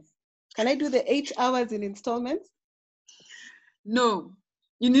installments? Can I do the 8 hours in installments? No,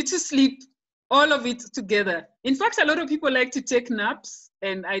 you need to sleep all of it together. In fact, a lot of people like to take naps,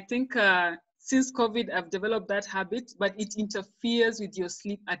 and I think since COVID, I've developed that habit, but it interferes with your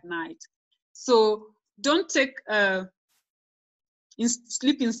sleep at night. So don't take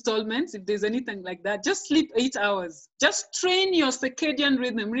sleep installments if there's anything like that. Just sleep 8 hours. Just train your circadian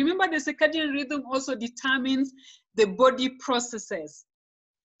rhythm. Remember, the circadian rhythm also determines the body processes.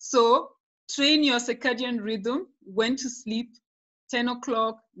 So train your circadian rhythm, when to sleep, 10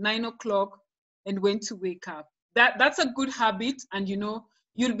 o'clock, 9 o'clock, and when to wake up. That's a good habit, and you know,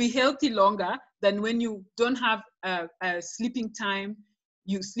 you'll be healthy longer than when you don't have a sleeping time.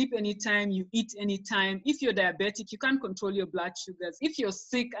 You sleep anytime, you eat anytime. If you're diabetic, you can't control your blood sugars. If you're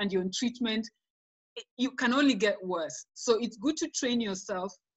sick and you're in treatment, you can only get worse. So it's good to train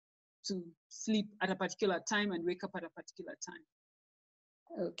yourself to sleep at a particular time and wake up at a particular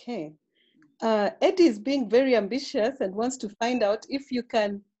time. Okay. Eddie is being very ambitious and wants to find out if you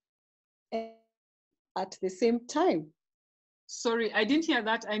can at the same time. Sorry, I didn't hear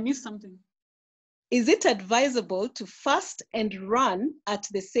that. I missed something. Is it advisable to fast and run at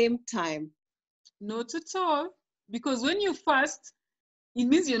the same time? Not at all, because when you fast, it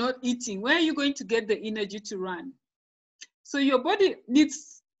means you're not eating. Where are you going to get the energy to run? So your body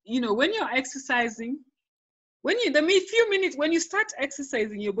needs, you know, when you're exercising, the few minutes, when you start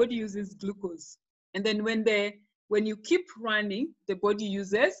exercising, your body uses glucose. And then when the when you keep running, the body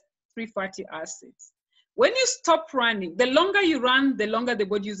uses free fatty acids. When you stop running, the longer you run, the longer the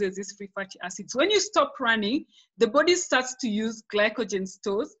body uses these free fatty acids. When you stop running, the body starts to use glycogen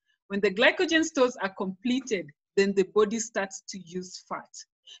stores. When the glycogen stores are completed, then the body starts to use fat.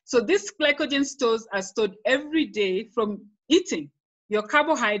 So these glycogen stores are stored every day from eating your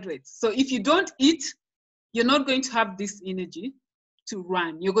carbohydrates. So if you don't eat, you're not going to have this energy to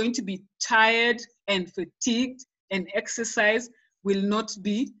run. You're going to be tired and fatigued, and exercise will not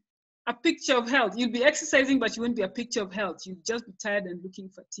be a picture of health. You'll be exercising, but you won't be a picture of health. You'll just be tired and looking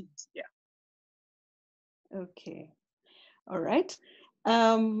fatigued. Yeah. Okay. All right.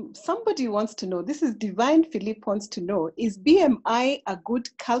 Somebody wants to know, this is Divine Philippe wants to know, is BMI a good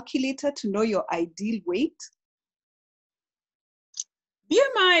calculator to know your ideal weight?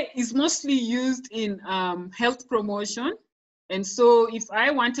 BMI is mostly used in health promotion. And so if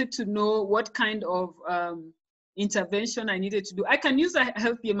I wanted to know what kind of intervention I needed to do, I can use a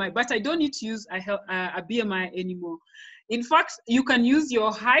health BMI, but I don't need to use a BMI anymore. In fact, you can use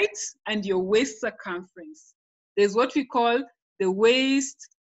your height and your waist circumference. There's what we call the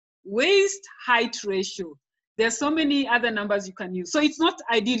waist-height ratio. There's so many other numbers you can use. So it's not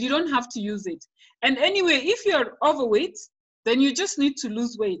ideal, you don't have to use it. And anyway, if you're overweight, then you just need to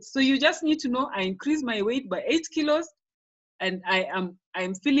lose weight. So you just need to know, I increased my weight by 8 kilos, and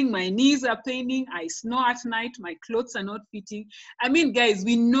I'm feeling my knees are paining, I snore at night, my clothes are not fitting. I mean, guys,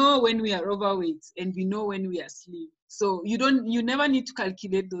 we know when we are overweight and we know when we are slim. So you never need to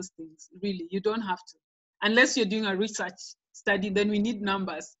calculate those things, really, you don't have to. Unless you're doing a research study, then we need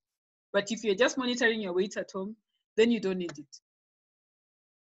numbers. But if you're just monitoring your weight at home, then you don't need it.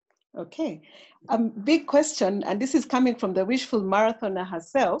 Okay, big question, and this is coming from the wishful marathoner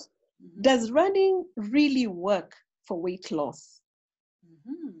herself. Mm-hmm. Does running really work for weight loss?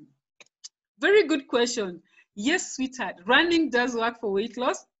 Mm-hmm. Very good question. Yes, sweetheart, running does work for weight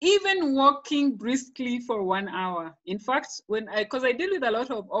loss, even walking briskly for 1 hour. In fact, because I deal with a lot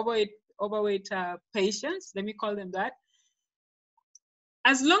of overweight patients, let me call them that.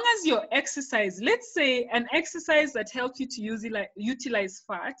 As long as your exercise, let's say an exercise that helps you to utilize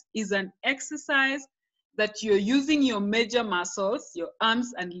fat is an exercise that you're using your major muscles, your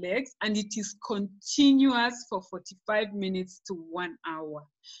arms and legs, and it is continuous for 45 minutes to 1 hour.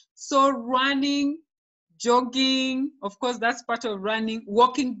 So running, jogging, of course, that's part of running,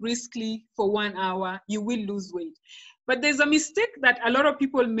 walking briskly for 1 hour, you will lose weight. But there's a mistake that a lot of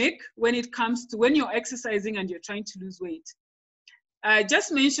people make when it comes to when you're exercising and you're trying to lose weight. I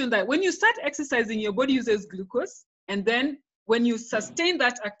just mentioned that when you start exercising, your body uses glucose. And then when you sustain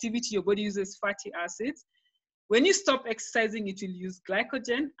that activity, your body uses fatty acids. When you stop exercising, it will use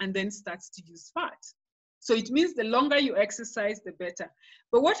glycogen and then starts to use fat. So it means the longer you exercise, the better.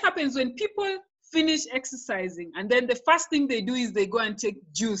 But what happens when people finish exercising and then the first thing they do is they go and take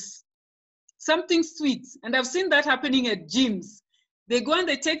juice, something sweet. And I've seen that happening at gyms. They go and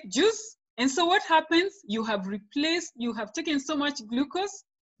they take juice. And so what happens? You have taken so much glucose,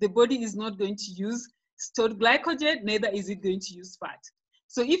 the body is not going to use stored glycogen, neither is it going to use fat.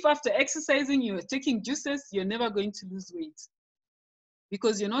 So if after exercising you're taking juices, you're never going to lose weight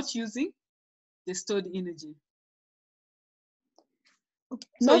because you're not using the stored energy.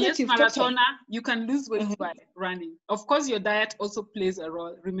 So yes, marathoner, you can lose weight by running. Of course, your diet also plays a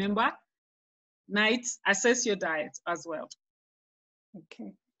role. Remember, assess your diet as well.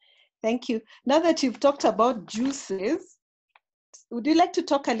 Okay. Thank you. Now that you've talked about juices, would you like to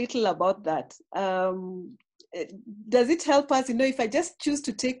talk a little about that? Does it help us, if I just choose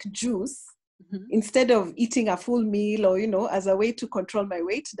to take juice instead of eating a full meal or, as a way to control my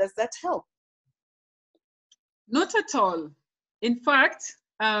weight, does that help? Not at all. In fact,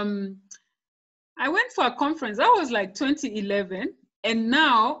 I went for a conference, that was like 2011, and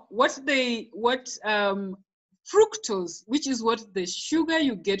now fructose, which is what the sugar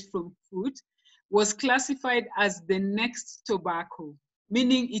you get from food, was classified as the next tobacco,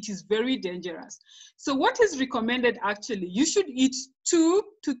 meaning it is very dangerous. So what is recommended actually, you should eat 2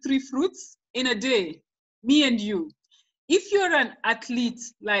 to 3 fruits in a day, me and you. If you're an athlete,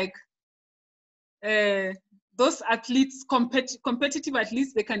 like those athletes, competitive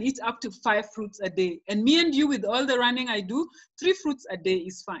athletes, they can eat up to 5 fruits a day. And me and you, with all the running I do, 3 fruits a day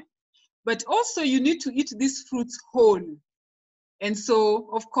is fine. But also you need to eat these fruits whole. And so,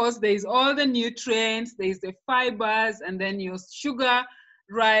 of course, there is all the nutrients, there is the fibers, and then your sugar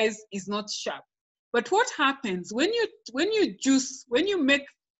rise is not sharp. But what happens when you make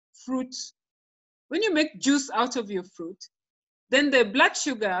juice out of your fruit, then the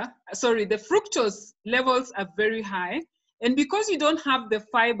fructose levels are very high. And because you don't have the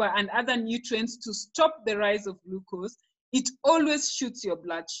fiber and other nutrients to stop the rise of glucose, it always shoots your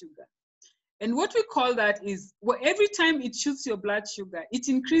blood sugar. And what we call that is, well, every time it shoots your blood sugar, it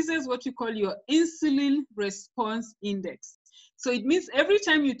increases what we call your insulin response index. So it means every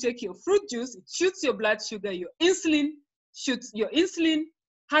time you take your fruit juice, it shoots your blood sugar, your insulin shoots, your insulin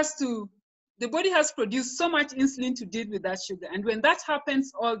has to, the body has produced so much insulin to deal with that sugar. And when that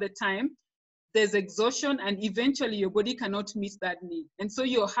happens all the time, there's exhaustion, and eventually your body cannot meet that need. And so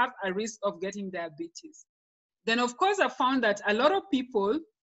you have a risk of getting diabetes. Then of course I found that a lot of people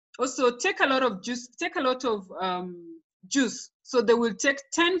also take a lot of juice, juice. So they will take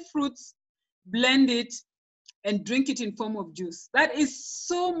 10 fruits, blend it, and drink it in form of juice. That is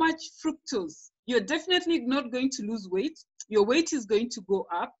so much fructose. You're definitely not going to lose weight. Your weight is going to go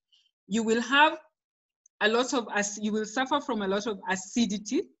up. You will have a lot of, you will suffer from a lot of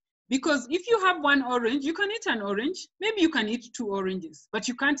acidity, because if you have one orange, you can eat an orange. Maybe you can eat 2 oranges, but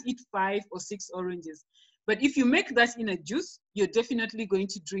you can't eat 5 or 6 oranges. But if you make that in a juice, you're definitely going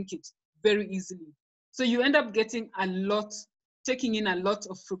to drink it very easily. So you end up getting a lot, taking in a lot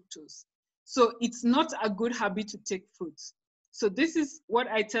of fructose. So it's not a good habit to take fruits. So this is what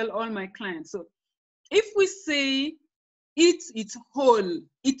I tell all my clients. So if we say eat it whole,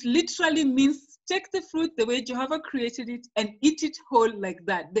 it literally means take the fruit the way Jehovah created it and eat it whole like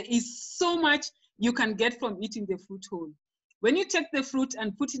that. There is so much you can get from eating the fruit whole. When you take the fruit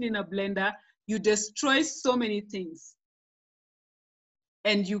and put it in a blender, you destroy so many things.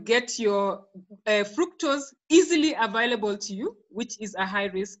 And you get your fructose easily available to you, which is a high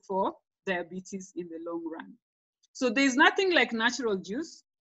risk for diabetes in the long run. So there's nothing like natural juice.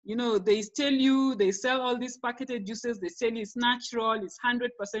 You know, they tell you, they sell all these packeted juices, they tell you it's natural, it's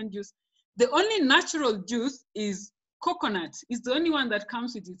 100% juice. The only natural juice is coconut. It's the only one that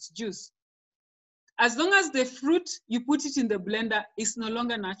comes with its juice. As long as the fruit, you put it in the blender, it's no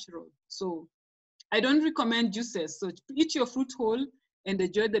longer natural. So I don't recommend juices. So eat your fruit whole and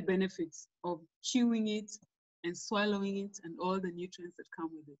enjoy the benefits of chewing it and swallowing it and all the nutrients that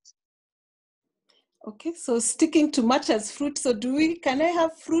come with it. Okay, so sticking to much as fruit. So can I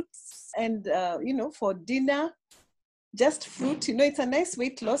have fruits and, you know, for dinner, just fruit? You know, it's a nice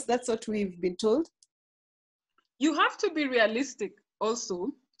weight loss. That's what we've been told. You have to be realistic also.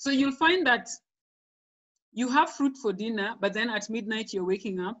 So you'll find that you have fruit for dinner, but then at midnight you're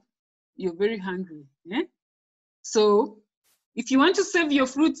waking up, you're very hungry. Yeah? So if you want to save your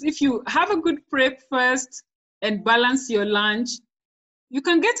fruits, if you have a good breakfast and balance your lunch, you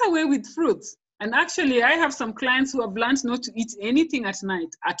can get away with fruits. And actually, I have some clients who have learned not to eat anything at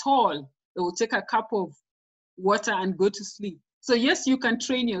night at all. They will take a cup of water and go to sleep. So yes, you can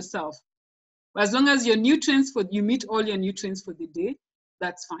train yourself. But as long as your nutrients, you meet all your nutrients for the day,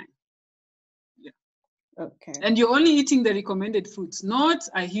 that's fine. Yeah. Okay. And you're only eating the recommended fruits, not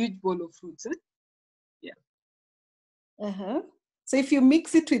a huge bowl of fruits. Eh? Yeah. Uh-huh. So if you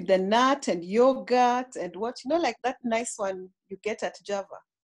mix it with the nut and yogurt and what, you know, like that nice one you get at Java,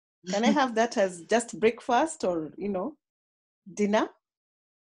 can I have that as just breakfast or, you know, dinner?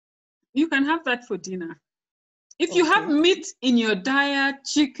 You can have that for dinner. If you have meat in your diet,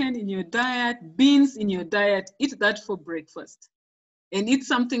 chicken in your diet, beans in your diet, eat that for breakfast. And eat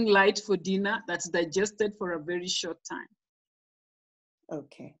something light for dinner that's digested for a very short time.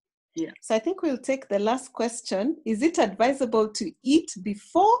 Okay. Yeah. So I think we'll take the last question. Is it advisable to eat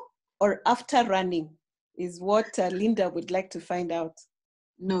before or after running? Is what Linda would like to find out.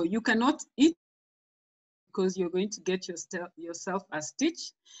 No, you cannot eat because you're going to get yourself a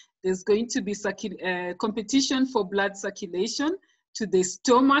stitch. There's going to be competition for blood circulation to the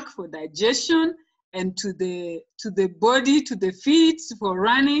stomach for digestion and to the body, to the feet for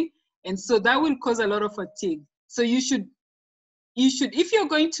running. And so that will cause a lot of fatigue. So you should, if you're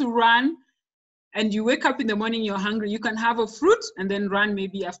going to run and you wake up in the morning, you're hungry, you can have a fruit and then run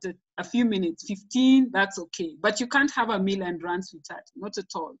maybe after a few minutes, 15, that's okay. But you can't have a meal and run, sweetheart, not at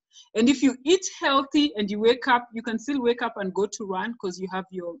all. And if you eat healthy and you wake up, you can still wake up and go to run because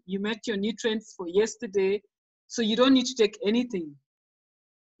you met your nutrients for yesterday. So you don't need to take anything.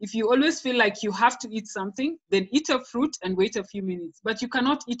 If you always feel like you have to eat something, then eat a fruit and wait a few minutes. But you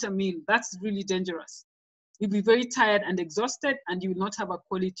cannot eat a meal. That's really dangerous. You'll be very tired and exhausted and you will not have a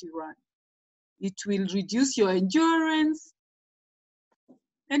quality run. It will reduce your endurance.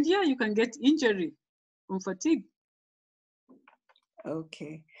 And yeah, you can get injury from fatigue.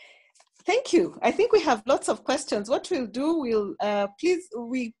 Okay. Thank you. I think we have lots of questions. What we'll do,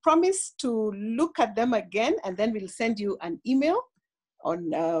 we promise to look at them again and then we'll send you an email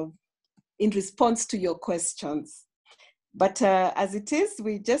on in response to your questions. But as it is,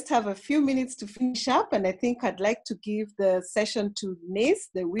 we just have a few minutes to finish up, and I think I'd like to give the session to Nace,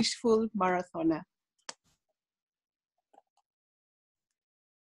 the wishful marathoner.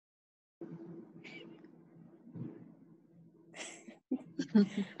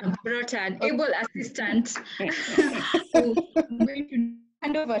 I brought an able assistant who I'm going to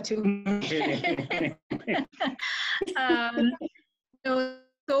hand over to.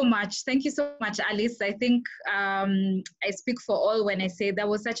 So much. Thank you so much, Alice. I think I speak for all when I say that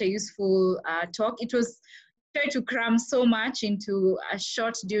was such a useful talk. It was trying to cram so much into a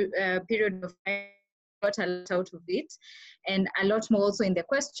short period of time. Got a lot out of it, and a lot more also in the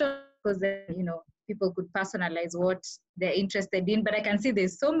question, because then, you know, people could personalize what they're interested in. But I can see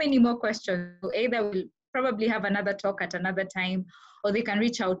there's so many more questions. So either we'll probably have another talk at another time, or they can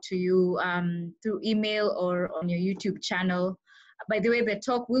reach out to you through email or on your YouTube channel. By the way, the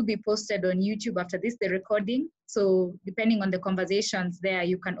talk will be posted on YouTube after this, the recording. So depending on the conversations there,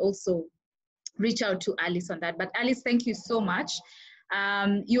 you can also reach out to Alice on that. But Alice, thank you so much.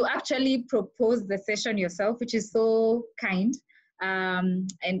 You actually proposed the session yourself, which is so kind. And,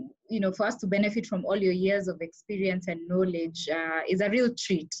 you know, for us to benefit from all your years of experience and knowledge is a real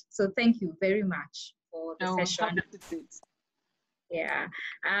treat. So thank you very much for the session. Yeah,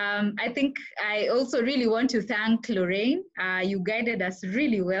 I think I also really want to thank Lorraine. You guided us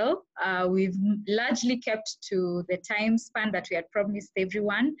really well. We've largely kept to the time span that we had promised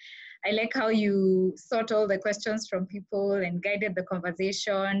everyone. I like how you sought all the questions from people and guided the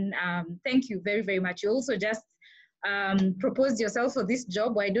conversation. Thank you very, very much. You also just proposed yourself for this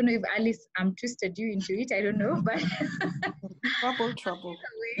job. I don't know if Alice twisted you into it. I don't know, but trouble.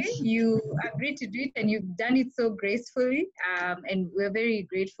 You agreed to do it, and you've done it so gracefully, and we're very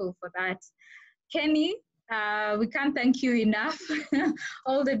grateful for that. Kenny, we can't thank you enough.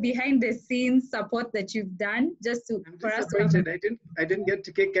 All the behind the scenes support that you've done just to for us to I didn't get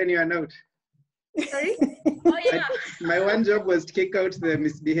to kick anyone out. Sorry? Oh yeah. My one job was to kick out the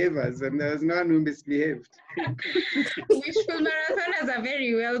misbehaviors, and there was no one who misbehaved. Wishful marathoners are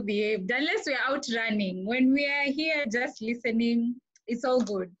very well behaved, unless we're out running. When we are here just listening, it's all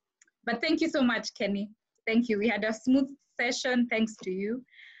good. But thank you so much, Kenny. Thank you. We had a smooth session, thanks to you.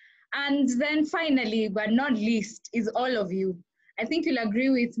 And then finally, but not least, is all of you. I think you'll agree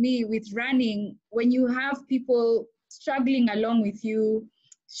with me with running, when you have people struggling along with you,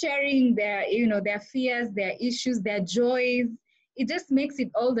 sharing their, you know, their fears, their issues, their joys, it just makes it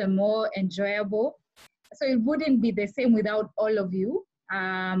all the more enjoyable. So it wouldn't be the same without all of you,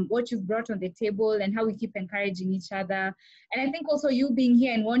 what you've brought on the table and how we keep encouraging each other. And I think also you being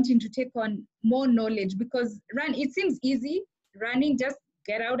here and wanting to take on more knowledge, because it seems easy, running, just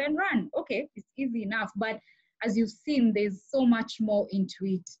get out and run. Okay, it's easy enough. But as you've seen, there's so much more into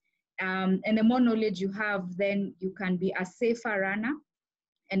it. And the more knowledge you have, then you can be a safer runner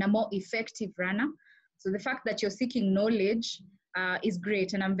and a more effective runner. So the fact that you're seeking knowledge is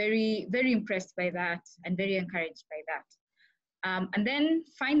great. And I'm very, very impressed by that and very encouraged by that. And then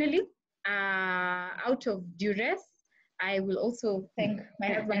finally, out of duress, I will also thank my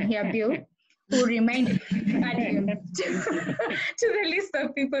husband here, Bill, who reminded me to add him to the list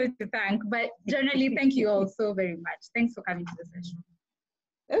of people to thank. But generally, thank you all so very much. Thanks for coming to the session.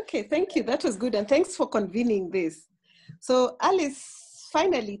 Okay, thank you. That was good. And thanks for convening this. So Alice,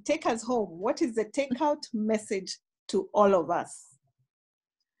 finally, take us home. What is the takeout message to all of us?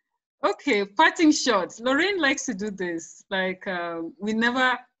 Okay, parting shots. Lorraine likes to do this. Like, we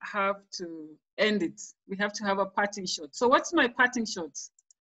never have to end it. We have to have a parting shot. So what's my parting shot?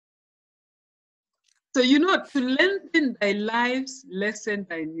 So, you know, to lengthen thy lives, lessen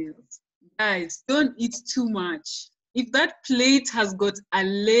thy meals. Guys, don't eat too much. If that plate has got a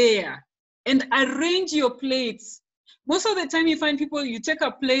layer, and arrange your plates. Most of the time you find people, you take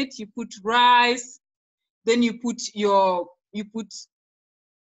a plate, you put rice, then you put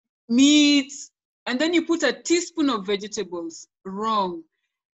meat, and then you put a teaspoon of vegetables. Wrong.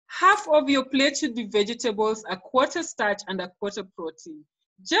 Half of your plate should be vegetables, a quarter starch, and a quarter protein.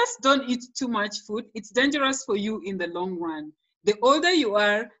 Just don't eat too much food. It's dangerous for you in the long run. The older you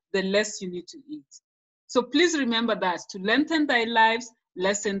are, the less you need to eat. So please remember that, to lengthen thy lives,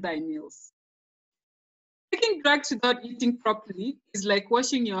 lessen thy meals. Taking drugs without eating properly is like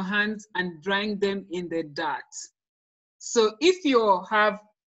washing your hands and drying them in the dirt. So if you have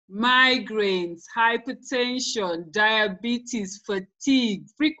migraines, hypertension, diabetes, fatigue,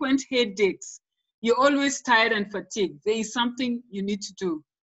 frequent headaches, you're always tired and fatigued, there is something you need to do.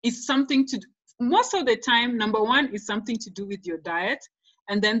 It's something to do. Most of the time, number one is something to do with your diet,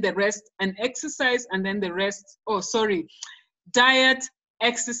 and then the rest, and exercise, and then the rest, diet,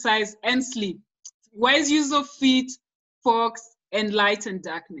 exercise, and sleep. Wise use of feet, forks, and light and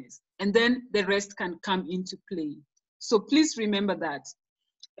darkness. And then the rest can come into play. So please remember that.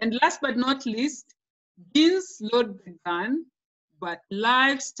 And last but not least, genes load the gun, but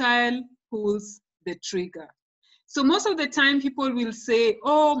lifestyle pulls the trigger. So most of the time people will say,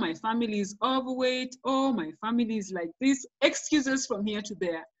 oh, my family is overweight, oh, my family is like this, excuses from here to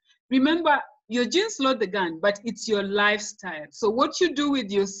there. Remember, your genes load the gun, but it's your lifestyle. So what you do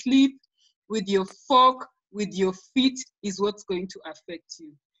with your sleep, with your fork, with your feet is what's going to affect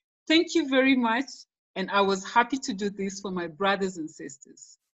you. Thank you very much. And I was happy to do this for my brothers and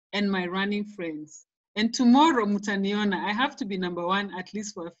sisters and my running friends. And tomorrow, Mutaniona, I have to be #1 at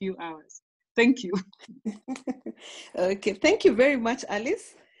least for a few hours. Thank you. Okay, thank you very much,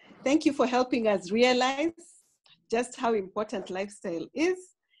 Alice. Thank you for helping us realize just how important lifestyle is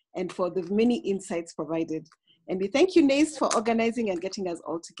and for the many insights provided. And we thank you, Nace, for organizing and getting us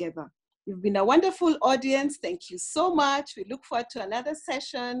all together. You've been a wonderful audience. Thank you so much. We look forward to another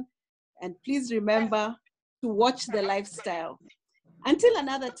session. And please remember to watch the lifestyle. Until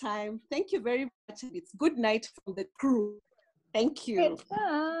another time, thank you very much. It's good night from the crew. Thank you.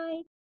 Bye.